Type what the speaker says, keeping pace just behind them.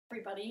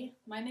Everybody,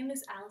 my name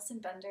is Allison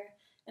Bender,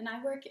 and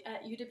I work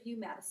at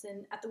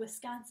UW-Madison at the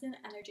Wisconsin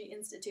Energy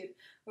Institute,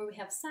 where we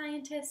have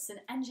scientists and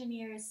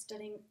engineers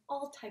studying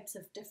all types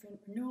of different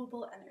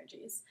renewable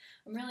energies.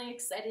 I'm really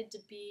excited to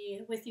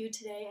be with you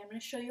today. I'm going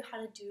to show you how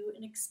to do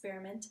an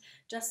experiment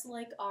just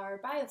like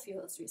our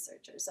biofuels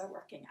researchers are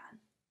working on.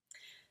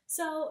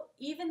 So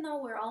even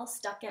though we're all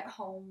stuck at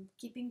home,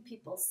 keeping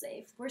people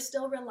safe, we're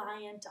still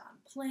reliant on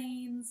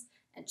planes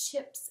and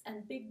ships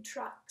and big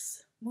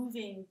trucks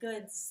moving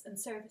goods and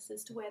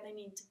services to where they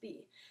need to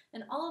be.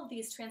 And all of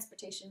these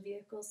transportation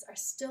vehicles are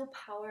still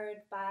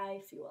powered by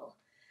fuel.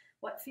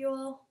 What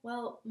fuel?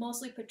 Well,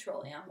 mostly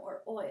petroleum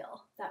or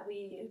oil that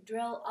we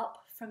drill up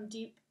from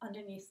deep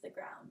underneath the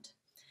ground.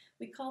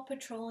 We call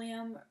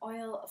petroleum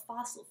oil a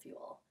fossil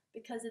fuel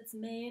because it's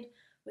made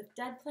with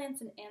dead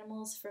plants and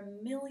animals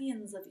from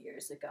millions of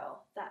years ago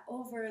that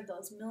over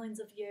those millions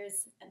of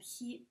years and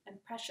heat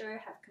and pressure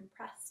have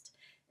compressed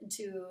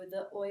into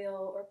the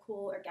oil or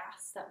coal or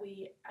gas that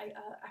we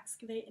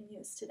excavate and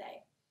use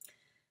today.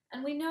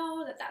 And we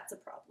know that that's a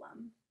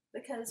problem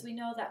because we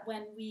know that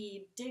when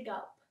we dig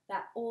up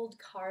that old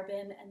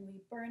carbon and we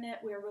burn it,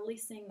 we're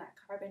releasing that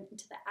carbon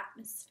into the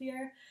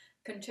atmosphere,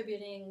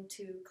 contributing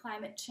to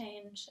climate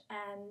change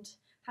and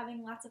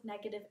having lots of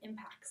negative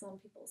impacts on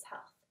people's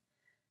health.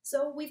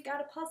 So we've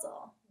got a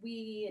puzzle.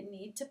 We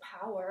need to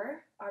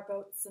power our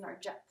boats and our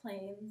jet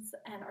planes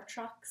and our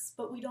trucks,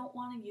 but we don't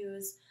want to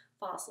use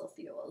fossil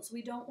fuels.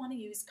 We don't want to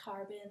use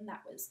carbon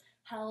that was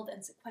held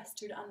and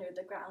sequestered under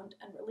the ground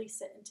and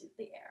release it into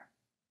the air.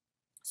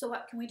 So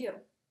what can we do?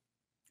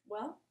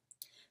 Well,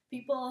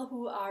 people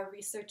who are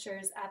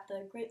researchers at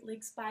the Great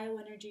Lakes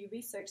Bioenergy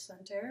Research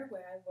Center,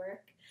 where I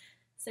work,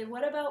 say,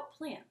 what about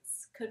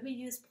plants? Could we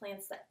use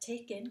plants that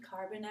take in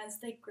carbon as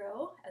they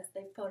grow, as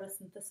they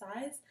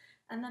photosynthesize,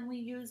 and then we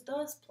use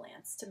those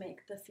plants to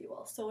make the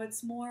fuel? So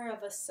it's more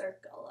of a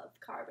circle of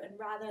carbon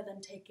rather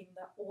than taking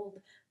the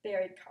old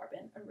buried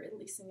carbon and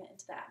releasing it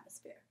into the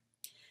atmosphere.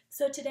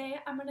 So today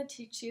I'm going to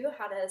teach you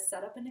how to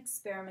set up an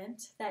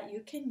experiment that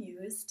you can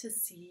use to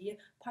see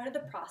part of the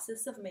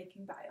process of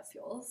making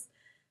biofuels.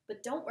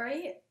 But don't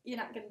worry, you're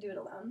not going to do it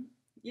alone.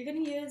 You're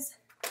going to use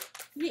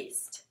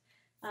yeast.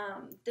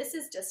 This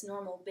is just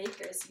normal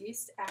baker's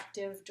yeast,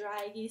 active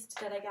dry yeast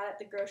that I got at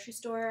the grocery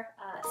store.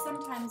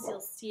 Sometimes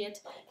you'll see it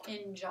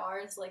in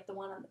jars like the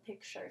one on the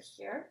picture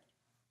here.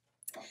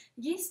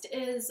 Yeast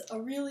is a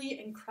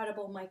really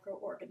incredible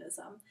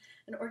microorganism.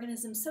 An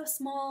organism so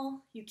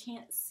small you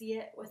can't see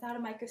it without a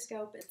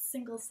microscope. It's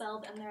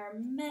single-celled and there are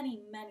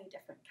many, many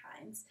different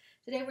kinds.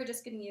 Today we're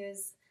just going to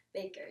use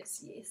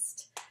baker's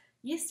yeast.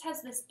 Yeast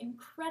has this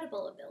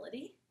incredible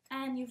ability,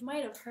 and you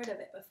might have heard of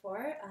it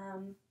before.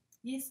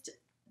 Yeast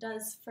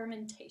does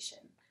fermentation.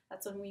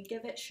 That's when we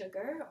give it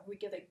sugar or we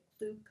give it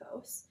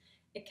glucose.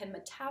 It can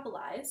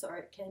metabolize, or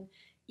it can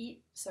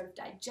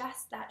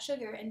digest that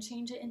sugar and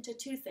change it into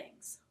two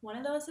things. One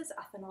of those is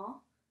ethanol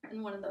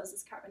and one of those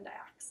is carbon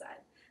dioxide.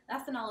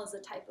 Ethanol is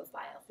a type of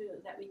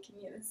biofuel that we can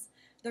use.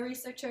 The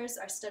researchers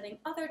are studying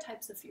other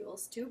types of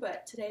fuels too,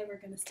 but today we're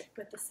going to stick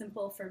with the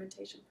simple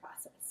fermentation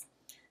process.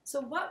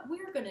 So what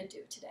we're going to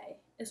do today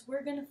is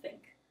we're going to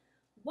think,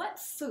 what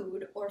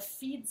food or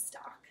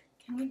feedstock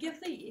can we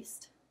give the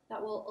yeast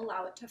that will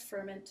allow it to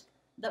ferment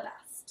the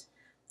best?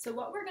 So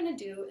what we're going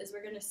to do is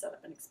we're going to set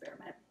up an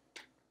experiment.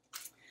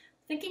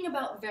 Thinking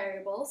about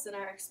variables in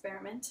our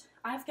experiment,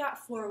 I've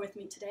got 4 with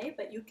me today,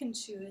 but you can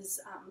choose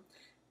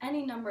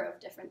any number of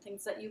different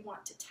things that you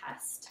want to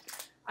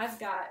test. I've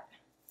got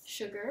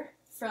sugar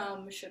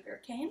from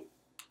sugarcane,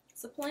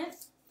 it's a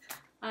plant.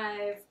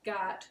 I've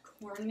got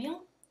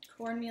cornmeal.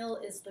 Cornmeal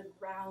is the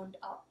ground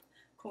up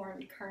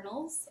corn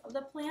kernels of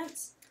the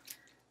plant.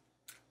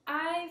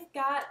 I've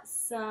got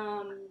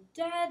some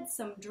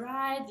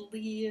dried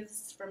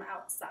leaves from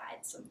outside,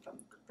 some from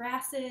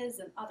grasses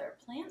and other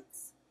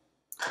plants.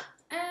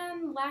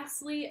 And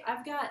lastly,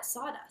 I've got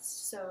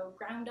sawdust, so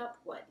ground up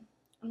wood.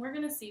 And we're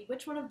going to see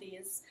which one of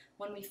these,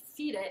 when we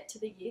feed it to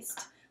the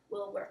yeast,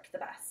 will work the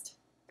best.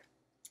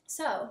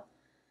 So,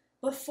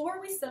 before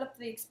we set up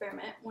the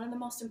experiment, one of the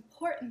most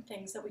important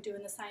things that we do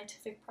in the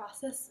scientific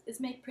process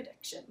is make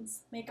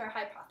predictions, make our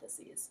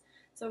hypotheses.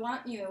 So I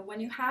want you, when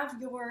you have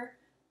your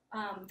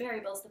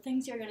variables, the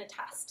things you're going to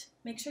test,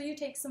 make sure you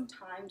take some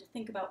time to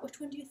think about which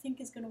one do you think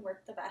is going to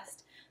work the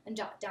best and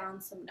jot down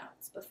some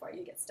notes before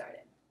you get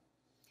started.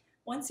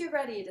 Once you're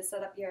ready to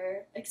set up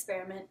your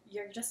experiment,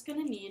 you're just going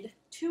to need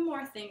 2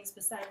 more things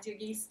besides your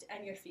yeast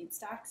and your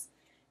feedstocks.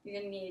 You're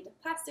going to need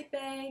a plastic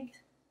bag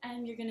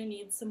and you're going to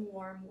need some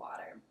warm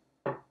water.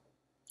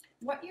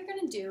 What you're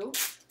going to do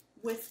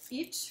with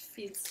each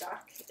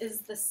feedstock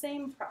is the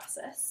same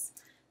process,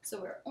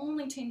 so we're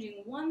only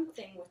changing one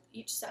thing with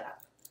each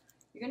setup.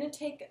 You're going to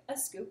take a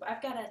scoop,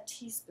 I've got a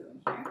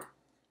teaspoon here,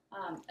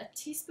 a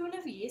teaspoon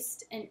of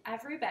yeast in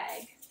every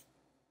bag,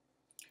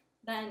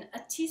 then a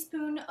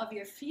teaspoon of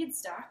your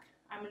feedstock.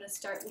 I'm going to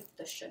start with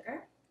the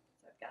sugar,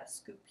 so I've got a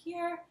scoop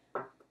here,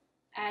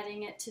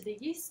 adding it to the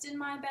yeast in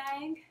my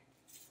bag.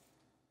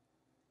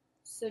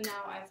 So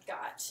now I've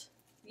got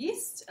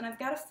yeast and I've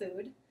got a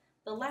food.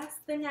 The last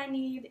thing I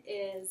need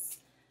is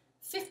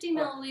 50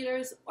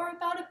 milliliters or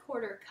about a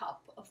quarter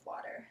cup of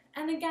water.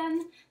 And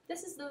again,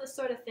 this is the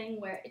sort of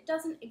thing where it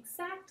doesn't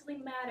exactly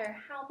matter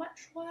how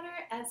much water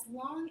as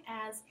long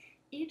as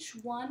each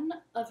one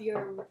of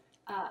your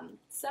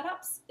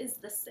setups is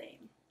the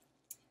same.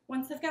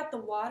 Once I've got the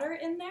water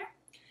in there,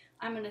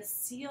 I'm going to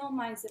seal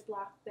my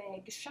Ziploc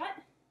bag shut,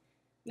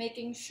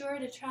 making sure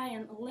to try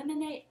and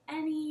eliminate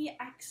any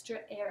extra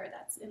air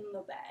that's in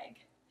the bag.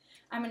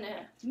 I'm going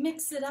to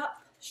mix it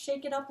up,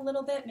 shake it up a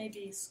little bit,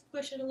 maybe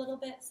squish it a little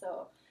bit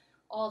so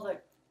all the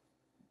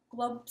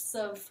globs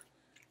of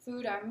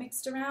food are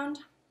mixed around.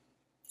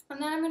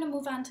 And then I'm going to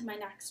move on to my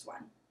next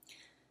one.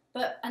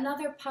 But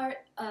another part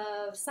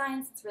of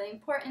science that's really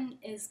important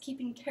is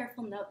keeping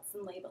careful notes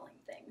and labeling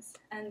things.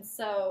 And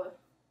so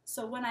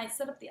when I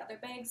set up the other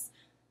bags,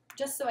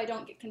 just so I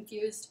don't get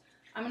confused,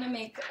 I'm going to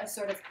make a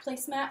sort of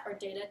placemat or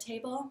data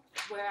table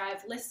where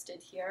I've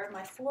listed here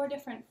my 4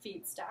 different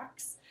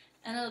feedstocks,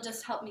 and it'll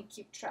just help me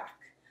keep track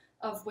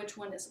of which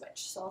one is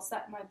which. So I'll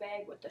set my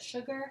bag with the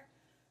sugar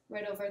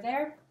right over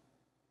there,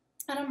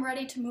 and I'm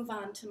ready to move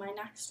on to my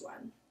next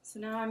one. So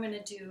now I'm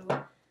going to do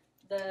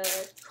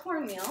the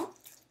cornmeal.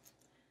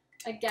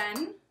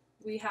 Again,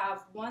 we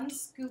have 1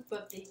 scoop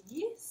of the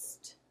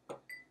yeast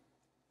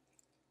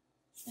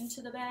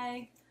into the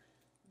bag,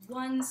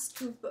 1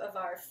 scoop of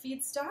our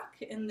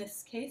feedstock. In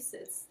this case,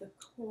 it's the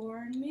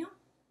cornmeal.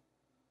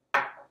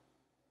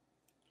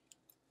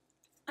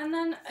 And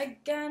then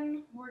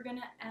again, we're going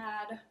to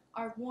add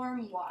our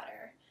warm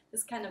water.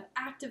 This kind of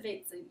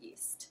activates the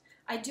yeast.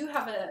 I do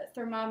have a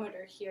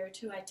thermometer here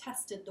too. I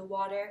tested the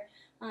water.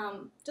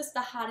 Just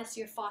the hottest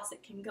your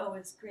faucet can go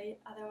is great.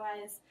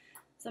 Otherwise,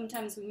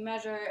 sometimes we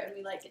measure and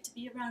we like it to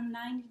be around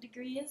 90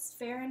 degrees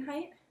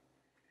Fahrenheit.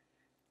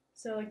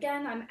 So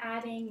again, I'm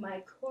adding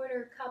my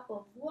quarter cup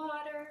of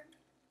water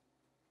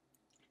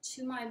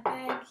to my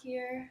bag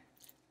here.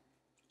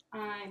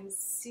 I'm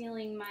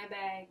sealing my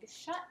bag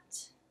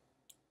shut,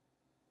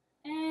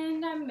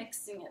 and I'm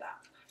mixing it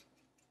up.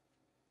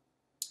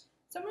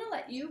 So I'm going to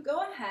let you go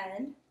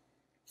ahead,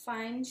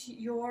 find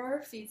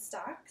your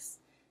feedstocks,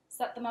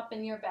 set them up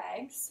in your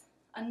bags.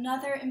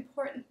 Another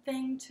important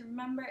thing to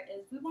remember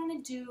is we want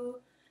to do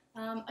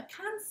a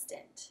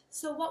constant.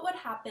 So what would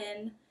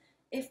happen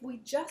if we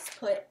just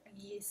put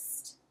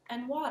yeast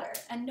and water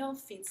and no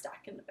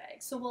feedstock in the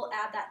bag? So we'll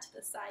add that to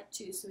the side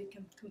too so we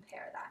can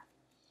compare that.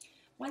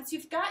 Once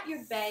you've got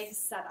your bags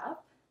set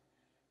up,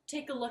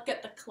 take a look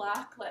at the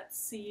clock. Let's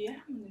see,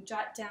 I'm going to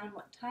jot down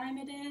what time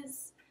it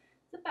is.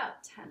 It's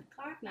about 10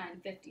 o'clock,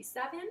 9:57,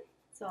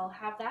 so I'll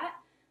have that.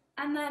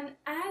 And then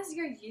as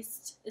your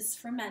yeast is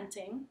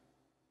fermenting,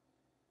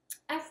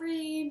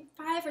 every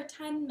 5 or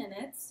 10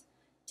 minutes,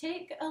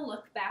 take a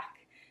look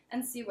back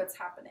and see what's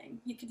happening.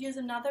 You could use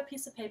another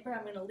piece of paper.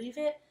 I'm going to leave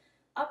it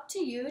up to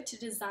you to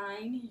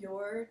design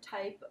your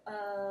type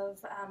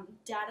of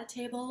data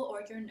table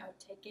or your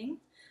note-taking.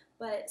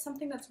 But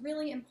something that's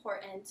really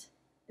important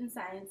in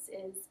science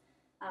is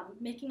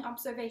making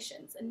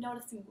observations and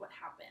noticing what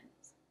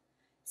happens.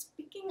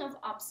 Speaking of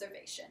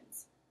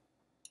observations,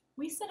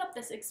 we set up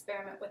this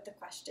experiment with the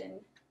question,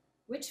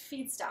 which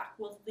feedstock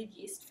will the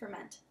yeast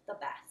ferment the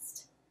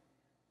best?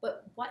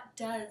 But what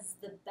does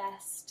the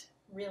best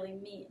really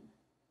mean?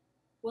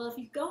 Well, if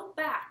you go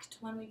back to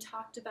when we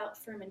talked about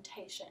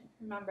fermentation,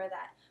 remember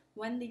that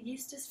when the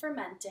yeast is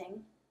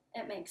fermenting,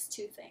 it makes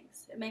 2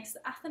 things. It makes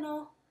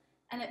ethanol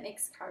and it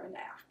makes carbon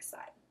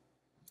dioxide.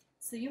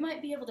 So you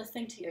might be able to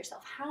think to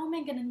yourself, how am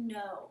I going to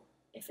know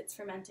if it's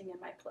fermenting in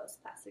my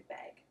closed plastic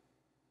bag?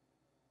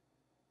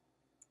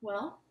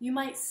 Well, you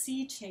might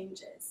see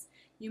changes.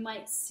 You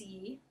might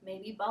see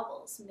maybe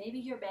bubbles. Maybe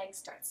your bag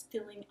starts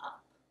filling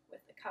up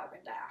with the carbon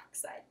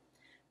dioxide.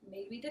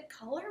 Maybe the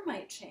color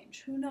might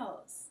change. Who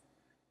knows?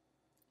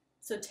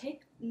 So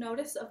take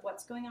notice of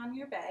what's going on in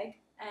your bag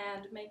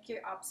and make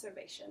your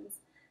observations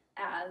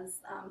as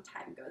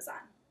time goes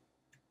on.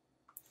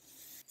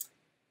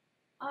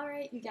 All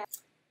right, you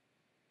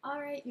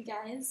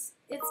guys.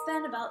 It's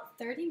been about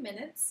 30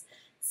 minutes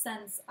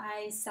since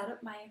I set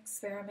up my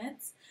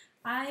experiments.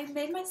 I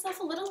made myself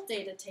a little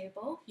data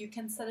table. You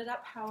can set it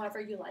up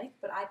however you like,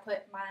 but I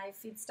put my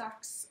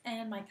feedstocks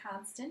and my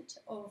constant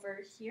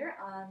over here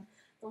on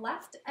the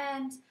left,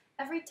 and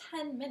every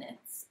 10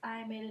 minutes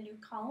I made a new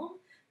column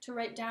to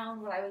write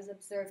down what I was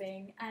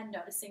observing and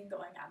noticing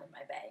going on in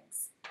my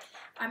bags.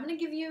 I'm going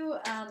to give you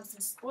some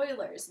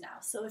spoilers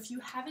now, so if you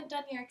haven't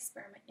done your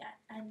experiment yet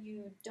and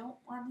you don't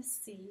want to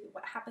see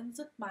what happens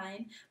with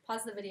mine,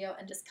 pause the video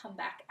and just come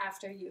back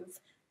after you've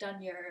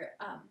done your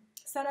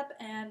setup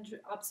and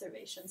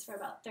observations for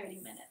about 30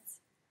 minutes.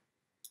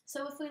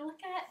 So if we look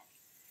at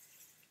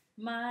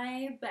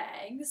my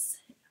bags,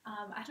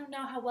 I don't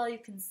know how well you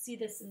can see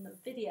this in the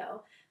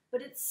video,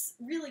 but it's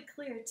really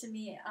clear to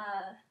me,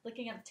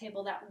 looking at the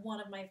table, that one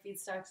of my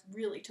feedstocks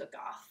really took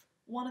off.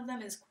 One of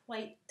them is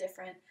quite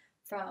different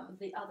from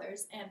the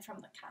others and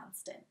from the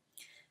constant.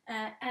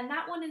 And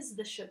that one is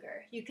the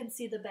sugar. You can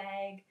see the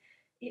bag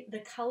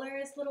the color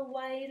is a little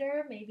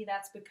whiter. Maybe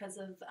that's because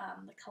of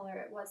the color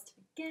it was to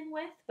begin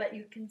with, but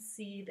you can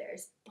see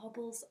there's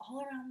bubbles all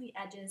around the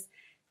edges,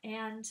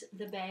 and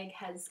the bag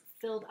has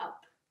filled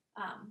up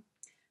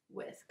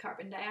with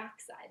carbon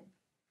dioxide.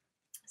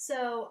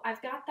 So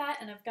I've got that,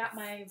 and I've got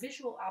my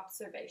visual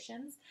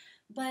observations,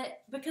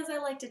 but because I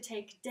like to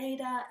take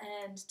data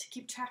and to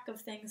keep track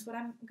of things, what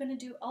I'm going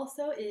to do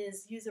also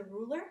is use a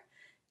ruler,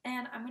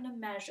 and I'm going to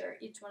measure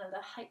each one of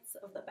the heights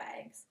of the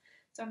bags.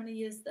 So I'm going to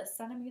use the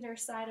centimeter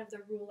side of the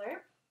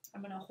ruler.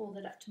 I'm going to hold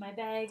it up to my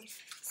bag.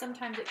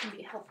 Sometimes it can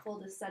be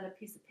helpful to set a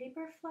piece of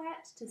paper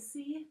flat to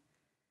see.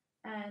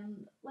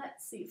 And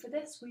let's see, for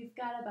this we've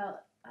got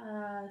about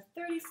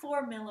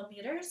 34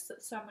 millimeters,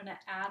 so I'm going to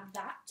add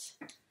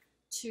that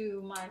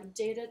to my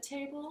data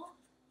table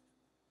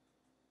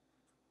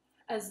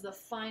as the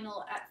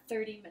final at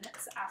 30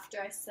 minutes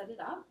after I set it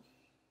up.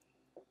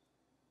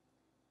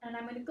 And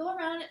I'm going to go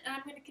around and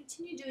I'm going to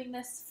continue doing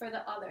this for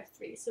the other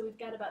three. So we've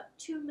got about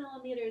 2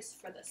 millimeters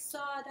for the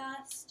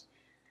sawdust.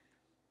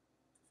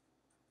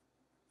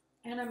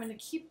 And I'm going to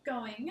keep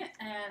going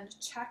and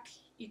check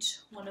each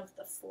one of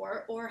the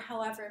 4 or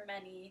however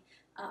many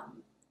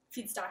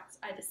feedstocks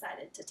I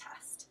decided to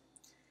test.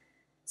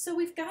 So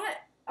we've got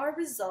our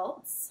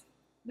results.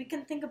 We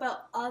can think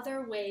about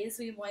other ways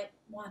we might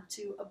want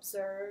to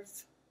observe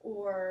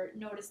or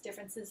notice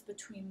differences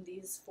between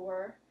these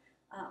 4.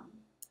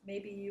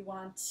 Maybe you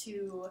want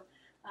to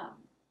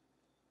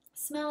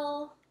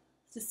smell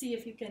to see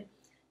if you can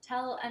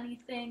tell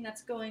anything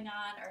that's going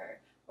on,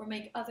 or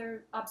make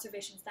other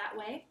observations that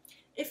way.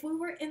 If we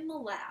were in the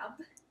lab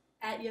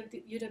at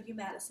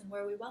UW-Madison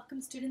where we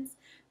welcome students,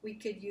 we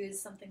could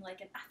use something like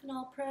an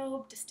ethanol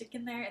probe to stick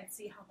in there and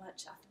see how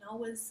much ethanol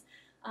was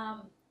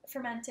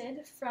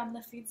fermented from the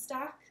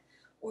feedstock.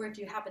 Or if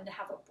you happen to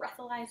have a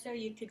breathalyzer,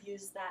 you could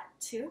use that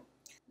too.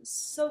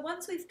 So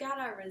once we've got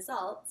our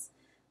results,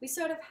 we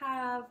sort of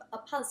have a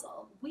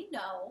puzzle. We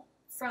know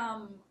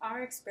from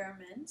our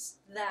experiment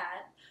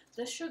that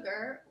the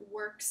sugar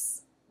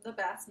works the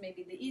best,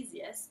 maybe the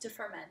easiest, to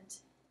ferment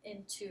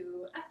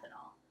into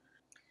ethanol.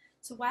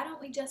 So why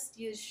don't we just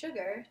use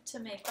sugar to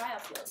make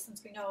biofuels,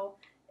 since we know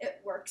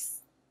it works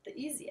the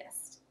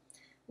easiest?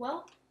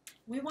 Well,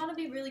 we want to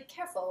be really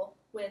careful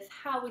with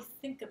how we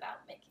think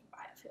about making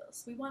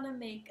biofuels. We want to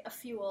make a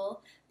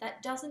fuel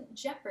that doesn't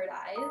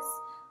jeopardize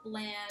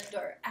land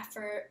or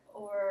effort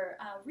or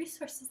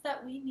resources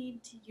that we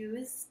need to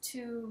use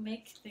to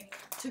make things,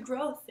 to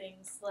grow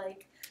things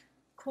like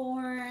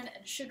corn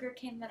and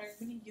sugarcane that are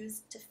going to be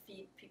used to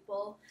feed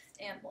people,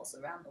 animals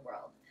around the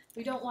world.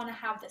 We don't want to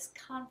have this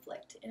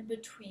conflict in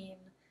between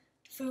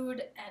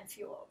food and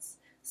fuels.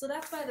 So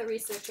that's why the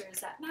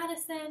researchers at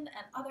Madison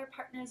and other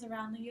partners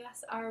around the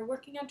US are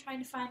working on trying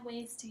to find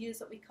ways to use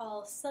what we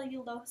call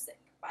cellulosic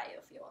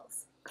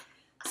biofuels.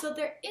 So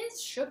there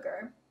is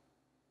sugar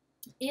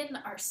in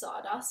our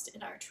sawdust,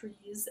 in our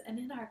trees, and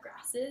in our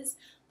grasses,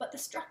 but the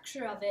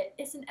structure of it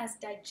isn't as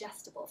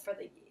digestible for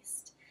the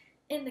yeast.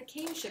 In the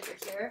cane sugar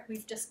here,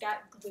 we've just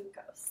got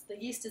glucose.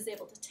 The yeast is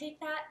able to take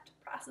that, to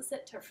process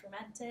it, to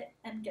ferment it,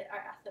 and get our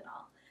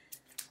ethanol.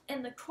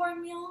 In the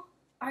cornmeal,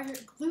 our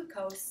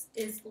glucose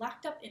is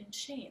locked up in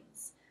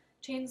chains.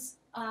 Chains,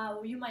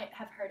 you might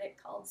have heard it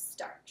called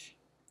starch.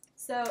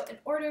 So in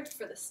order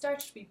for the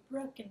starch to be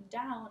broken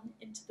down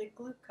into the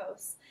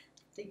glucose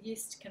the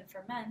yeast can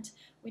ferment,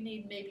 we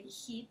need maybe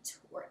heat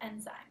or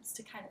enzymes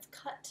to kind of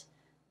cut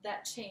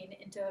that chain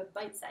into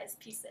bite-sized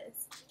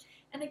pieces.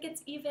 And it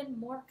gets even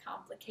more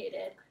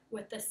complicated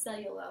with the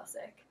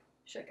cellulosic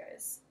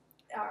sugars.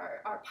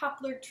 Our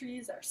poplar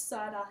trees, our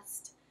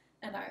sawdust,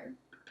 and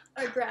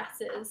our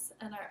grasses,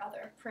 and our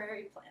other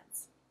prairie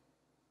plants.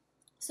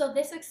 So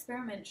this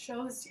experiment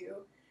shows you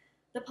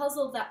the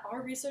puzzle that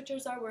our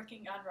researchers are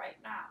working on right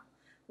now.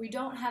 We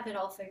don't have it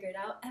all figured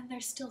out, and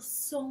there's still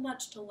so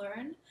much to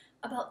learn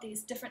about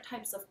these different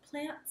types of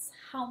plants,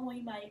 how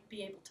we might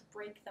be able to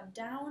break them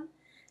down,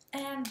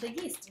 and the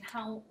yeast, and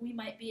how we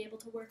might be able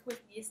to work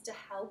with yeast to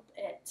help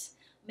it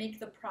make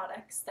the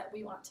products that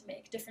we want to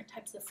make, different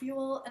types of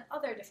fuel and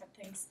other different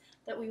things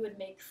that we would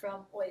make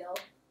from oil,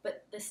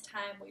 but this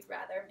time we'd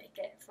rather make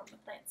it from the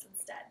plants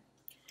instead.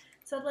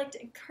 So I'd like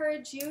to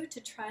encourage you to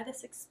try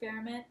this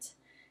experiment.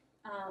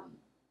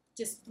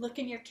 Just look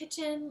in your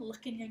kitchen,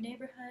 look in your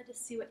neighborhood to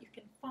see what you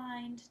can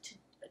find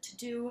to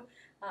do.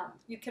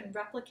 You can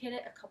replicate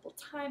it a couple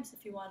times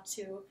if you want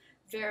to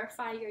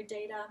verify your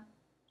data.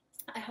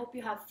 I hope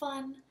you have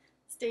fun,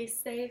 stay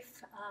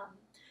safe.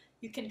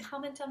 You can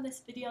comment on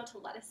this video to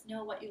let us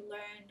know what you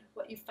learned,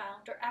 what you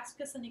found, or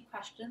ask us any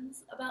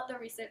questions about the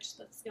research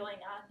that's going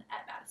on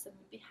at Madison.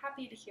 We'd be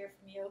happy to hear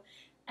from you,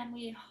 and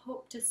we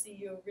hope to see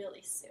you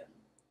really soon.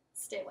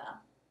 Stay well.